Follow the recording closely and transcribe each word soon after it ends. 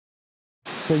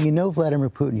So you know Vladimir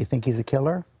Putin. You think he's a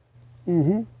killer?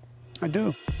 I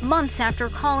do. Months after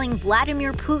calling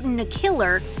Vladimir Putin a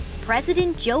killer,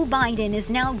 President Joe Biden is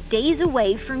now days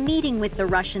away from meeting with the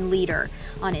Russian leader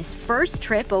on his first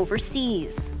trip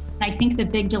overseas. I think the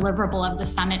big deliverable of the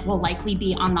summit will likely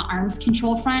be on the arms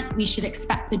control front. We should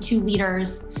expect the two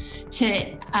leaders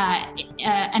to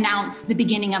announce the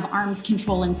beginning of arms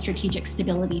control and strategic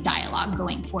stability dialogue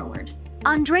going forward.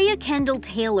 Andrea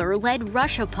Kendall-Taylor led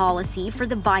Russia policy for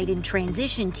the Biden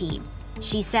transition team.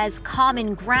 She says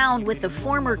common ground with the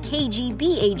former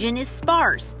KGB agent is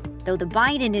sparse, though the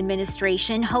Biden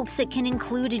administration hopes it can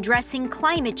include addressing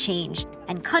climate change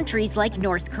and countries like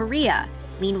North Korea.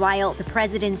 Meanwhile, the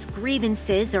president's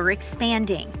grievances are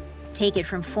expanding. Take it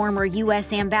from former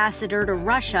U.S. Ambassador to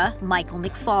Russia, Michael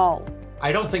McFaul.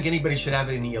 I don't think anybody should have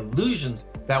any illusions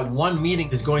that one meeting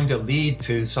is going to lead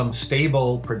to some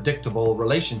stable, predictable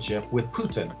relationship with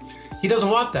Putin. He doesn't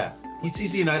want that. He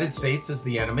sees the United States as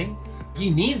the enemy.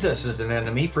 He needs us as an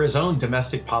enemy for his own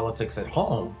domestic politics at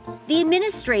home. The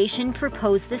administration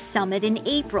proposed the summit in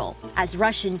April as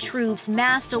Russian troops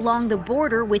massed along the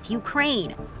border with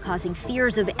Ukraine, causing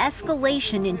fears of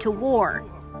escalation into war.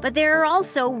 But there are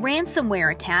also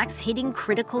ransomware attacks hitting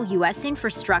critical U.S.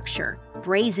 infrastructure,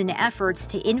 brazen efforts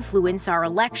to influence our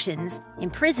elections,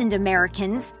 imprisoned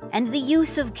Americans, and the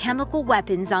use of chemical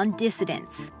weapons on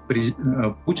dissidents.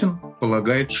 Путин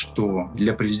полагает, что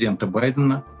для президента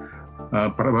Байдена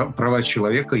права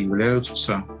человека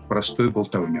являются простой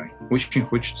болтовней. Очень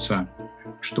хочется,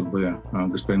 чтобы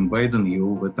господин Байден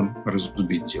его в этом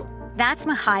разубедил. That's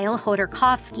Mikhail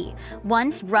Khodorkovsky,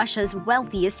 once Russia's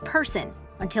wealthiest person,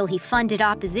 until he funded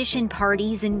opposition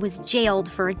parties and was jailed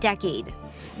for a decade.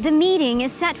 The meeting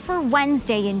is set for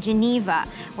Wednesday in Geneva,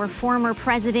 where former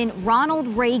President Ronald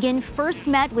Reagan first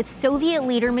met with Soviet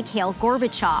leader Mikhail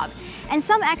Gorbachev. And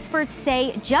some experts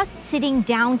say just sitting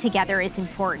down together is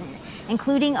important,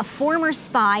 including a former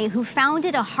spy who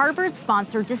founded a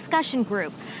Harvard-sponsored discussion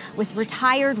group with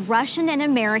retired Russian and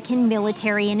American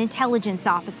military and intelligence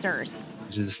officers.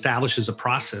 It establishes a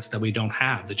process that we don't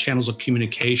have. The channels of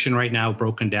communication right now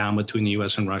broken down between the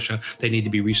U.S. and Russia. They need to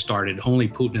be restarted. Only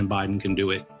Putin and Biden can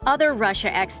do it. Other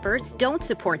Russia experts don't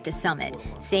support the summit,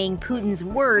 saying Putin's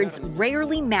words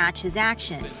rarely match his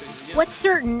actions. What's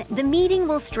certain, the meeting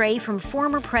will stray from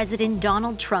former President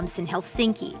Donald Trump's in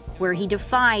Helsinki, where he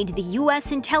defied the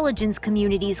U.S. intelligence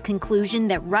community's conclusion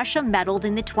that Russia meddled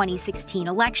in the 2016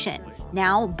 election.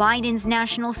 Now, Biden's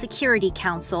National Security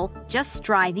Council just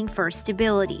striving for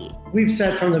stability. We've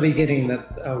said from the beginning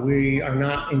that we are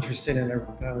not interested in a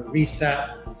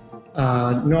reset,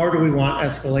 nor do we want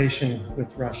escalation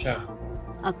with Russia.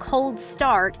 A cold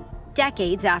start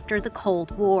decades after the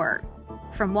Cold War.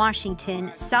 From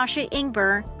Washington, Sasha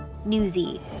Ingber,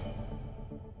 Newsy.